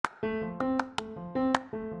Hello,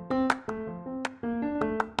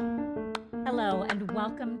 and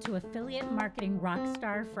welcome to Affiliate Marketing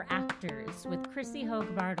Rockstar for Actors with Chrissy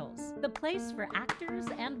Hogue Bartles, the place for actors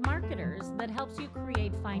and marketers that helps you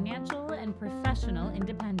create financial and professional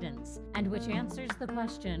independence, and which answers the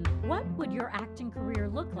question, what would your acting career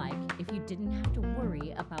look like if you didn't have to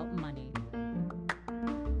worry about money?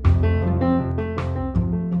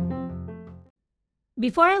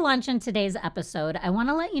 Before I launch in today's episode, I want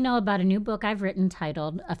to let you know about a new book I've written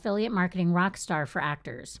titled Affiliate Marketing Rockstar for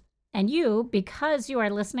Actors. And you, because you are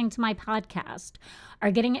listening to my podcast, are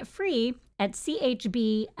getting it free at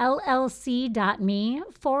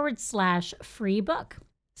chbllc.me/free book.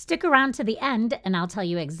 Stick around to the end and I'll tell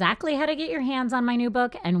you exactly how to get your hands on my new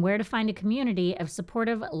book and where to find a community of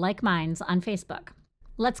supportive like minds on Facebook.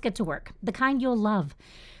 Let's get to work, the kind you'll love.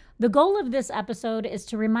 The goal of this episode is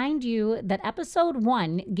to remind you that episode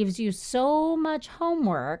 1 gives you so much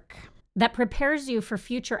homework that prepares you for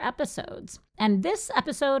future episodes. And this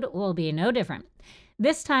episode will be no different.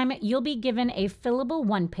 This time, you'll be given a fillable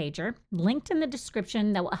one-pager linked in the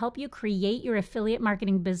description that will help you create your affiliate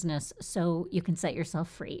marketing business so you can set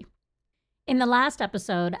yourself free. In the last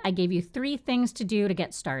episode, I gave you 3 things to do to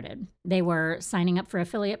get started. They were signing up for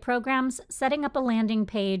affiliate programs, setting up a landing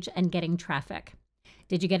page, and getting traffic.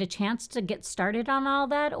 Did you get a chance to get started on all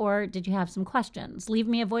that, or did you have some questions? Leave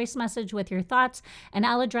me a voice message with your thoughts, and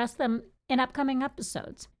I'll address them in upcoming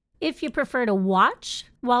episodes. If you prefer to watch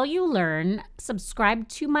while you learn, subscribe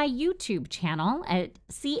to my YouTube channel at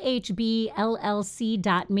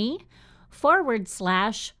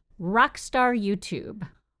chbllc.me/rockstaryoutube.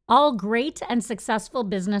 All great and successful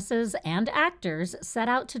businesses and actors set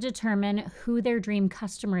out to determine who their dream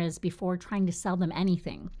customer is before trying to sell them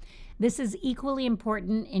anything. This is equally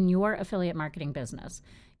important in your affiliate marketing business.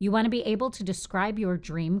 You want to be able to describe your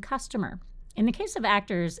dream customer. In the case of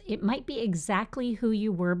actors, it might be exactly who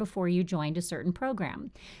you were before you joined a certain program.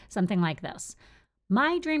 Something like this.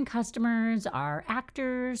 My dream customers are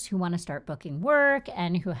actors who want to start booking work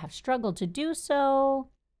and who have struggled to do so,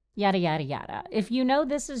 yada, yada, yada. If you know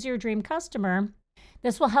this is your dream customer,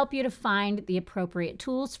 this will help you to find the appropriate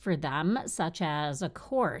tools for them, such as a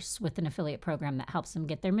course with an affiliate program that helps them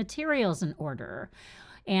get their materials in order,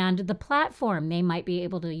 and the platform they might be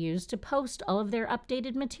able to use to post all of their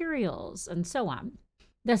updated materials, and so on.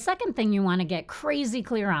 The second thing you want to get crazy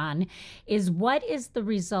clear on is what is the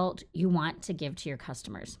result you want to give to your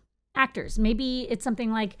customers. Actors, maybe it's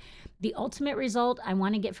something like, the ultimate result I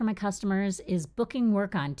want to get from my customers is booking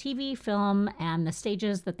work on TV, film, and the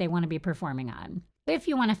stages that they want to be performing on. If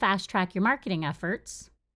you want to fast track your marketing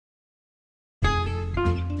efforts,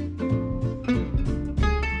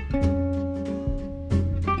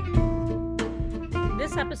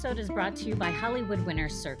 this episode is brought to you by Hollywood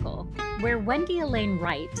Winners Circle, where Wendy Elaine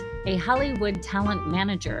Wright, a Hollywood talent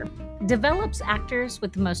manager, develops actors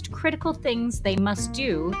with the most critical things they must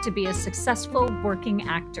do to be a successful working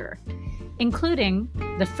actor, including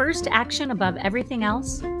the first action above everything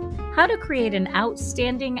else, how to create an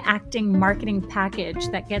outstanding acting marketing package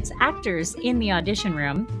that gets actors in the audition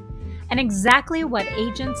room, and exactly what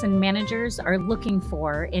agents and managers are looking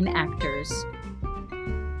for in actors.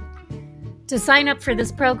 To sign up for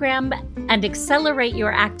this program and accelerate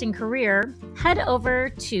your acting career, head over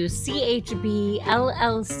to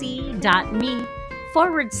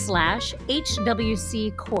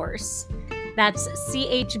chbllc.me/HWC course. That's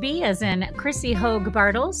CHB as in Chrissy Hogue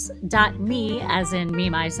Bartles, .me as in me,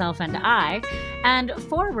 myself, and I, and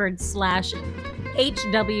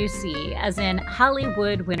 /HWC as in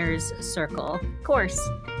Hollywood Winners Circle course.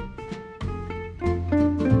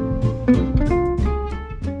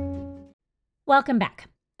 Welcome back.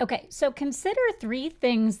 Okay, so consider 3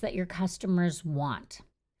 things that your customers want.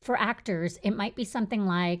 For actors, it might be something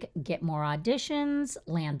like get more auditions,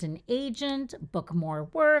 land an agent, book more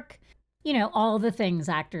work, all the things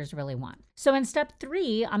actors really want. So in step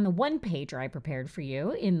 3 on the one-pager I prepared for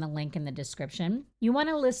you in the link in the description, you want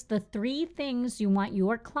to list the 3 things you want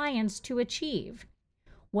your clients to achieve,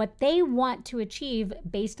 what they want to achieve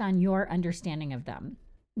based on your understanding of them.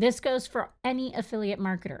 This goes for any affiliate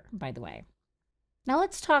marketer, by the way. Now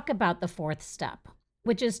let's talk about the 4th step,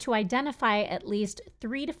 which is to identify at least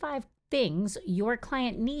 3 to 5 things your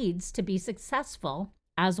client needs to be successful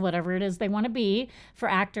as whatever it is they want to be. For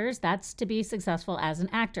actors, that's to be successful as an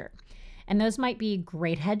actor. And those might be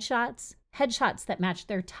great headshots that match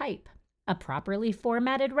their type, a properly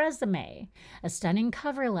formatted resume, a stunning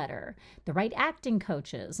cover letter, the right acting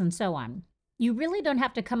coaches, and so on. You really don't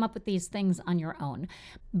have to come up with these things on your own,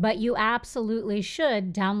 but you absolutely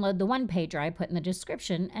should download the one-pager I put in the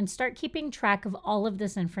description and start keeping track of all of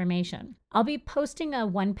this information. I'll be posting a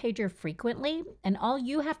one-pager frequently, and all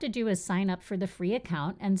you have to do is sign up for the free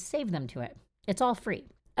account and save them to it. It's all free.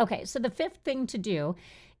 Okay, so the fifth thing to do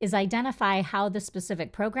is identify how the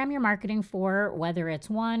specific program you're marketing for, whether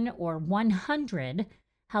it's 1 or 100,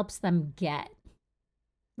 helps them get,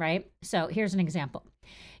 right? So here's an example.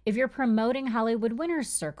 If you're promoting Hollywood Winners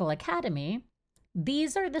Circle Academy,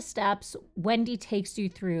 these are the steps Wendy takes you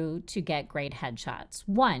through to get great headshots.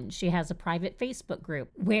 1, she has a private Facebook group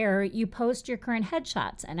where you post your current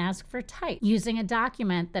headshots and ask for type using a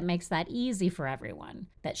document that makes that easy for everyone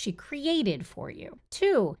that she created for you.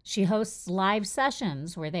 2, she hosts live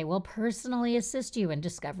sessions where they will personally assist you in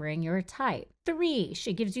discovering your type. 3,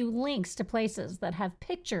 she gives you links to places that have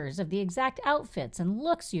pictures of the exact outfits and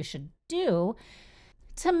looks you should do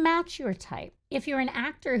to match your type. If you're an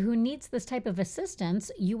actor who needs this type of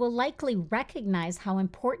assistance, you will likely recognize how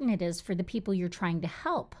important it is for the people you're trying to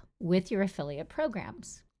help with your affiliate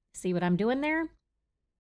programs. See what I'm doing there?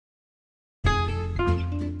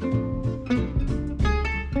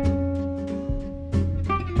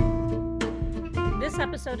 This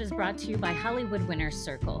episode is brought to you by Hollywood Winners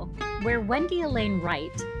Circle, where Wendy Elaine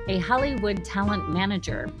Wright, a Hollywood talent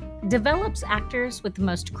manager, develops actors with the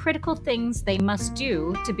most critical things they must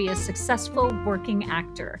do to be a successful working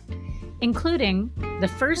actor, including the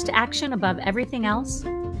first action above everything else,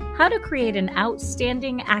 how to create an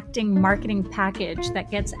outstanding acting marketing package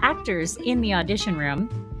that gets actors in the audition room,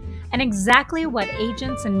 and exactly what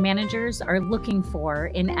agents and managers are looking for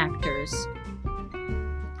in actors.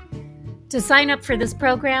 To sign up for this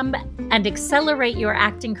program and accelerate your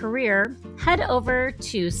acting career, head over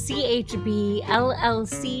to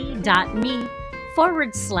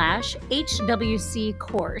chbllc.me/HWC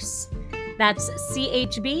course. That's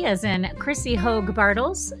CHB as in Chrissy Hogue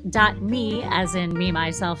Bartles, .me as in me,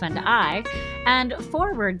 myself, and I, and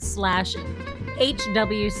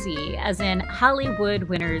 /HWC as in Hollywood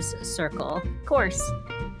Winners Circle course.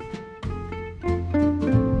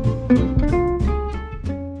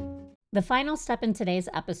 The final step in today's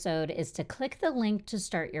episode is to click the link to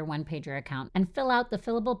start your one-pager account and fill out the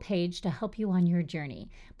fillable page to help you on your journey.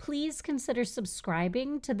 Please consider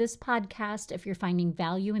subscribing to this podcast if you're finding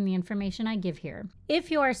value in the information I give here.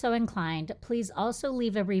 If you are so inclined, please also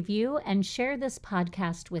leave a review and share this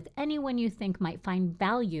podcast with anyone you think might find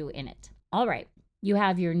value in it. All right, you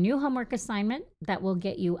have your new homework assignment that will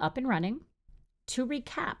get you up and running. To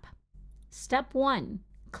recap, step 1,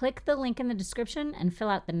 click the link in the description and fill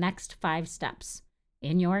out the next 5 steps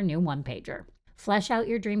in your new one-pager. Flesh out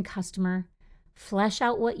your dream customer. Flesh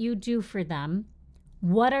out what you do for them.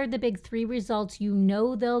 What are the big 3 results you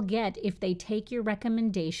know they'll get if they take your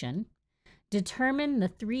recommendation? Determine the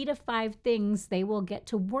 3 to 5 things they will get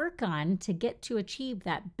to work on to get to achieve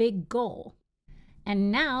that big goal. And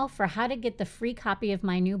now for how to get the free copy of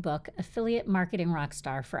my new book, Affiliate Marketing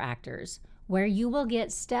Rockstar for Actors, where you will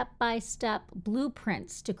get step-by-step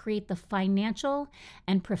blueprints to create the financial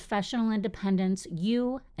and professional independence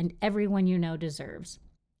you and everyone you know deserves.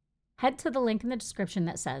 Head to the link in the description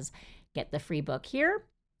that says, get the free book here,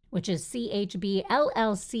 which is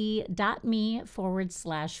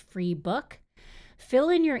chbllc.me/free book. Fill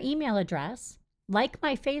in your email address, like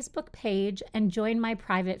my Facebook page, and join my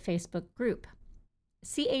private Facebook group,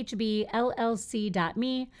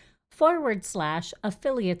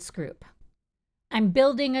 chbllc.me/affiliates group. I'm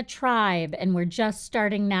building a tribe and we're just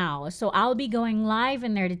starting now, so I'll be going live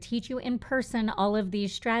in there to teach you in person all of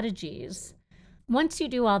these strategies. Once you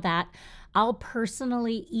do all that, I'll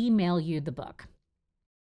personally email you the book.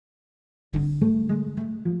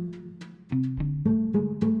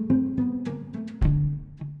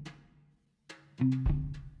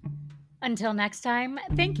 Until next time,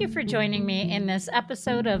 thank you for joining me in this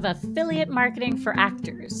episode of Affiliate Marketing for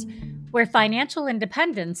Actors, where financial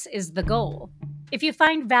independence is the goal. If you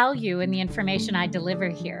find value in the information I deliver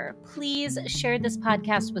here, please share this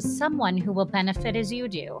podcast with someone who will benefit as you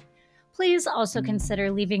do. Please also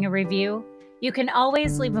consider leaving a review. You can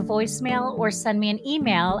always leave a voicemail or send me an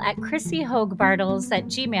email at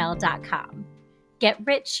chrissyhoguebartles@gmail.com. Get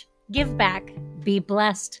rich, give back, be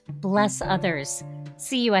blessed, bless others.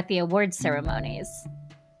 See you at the award ceremonies.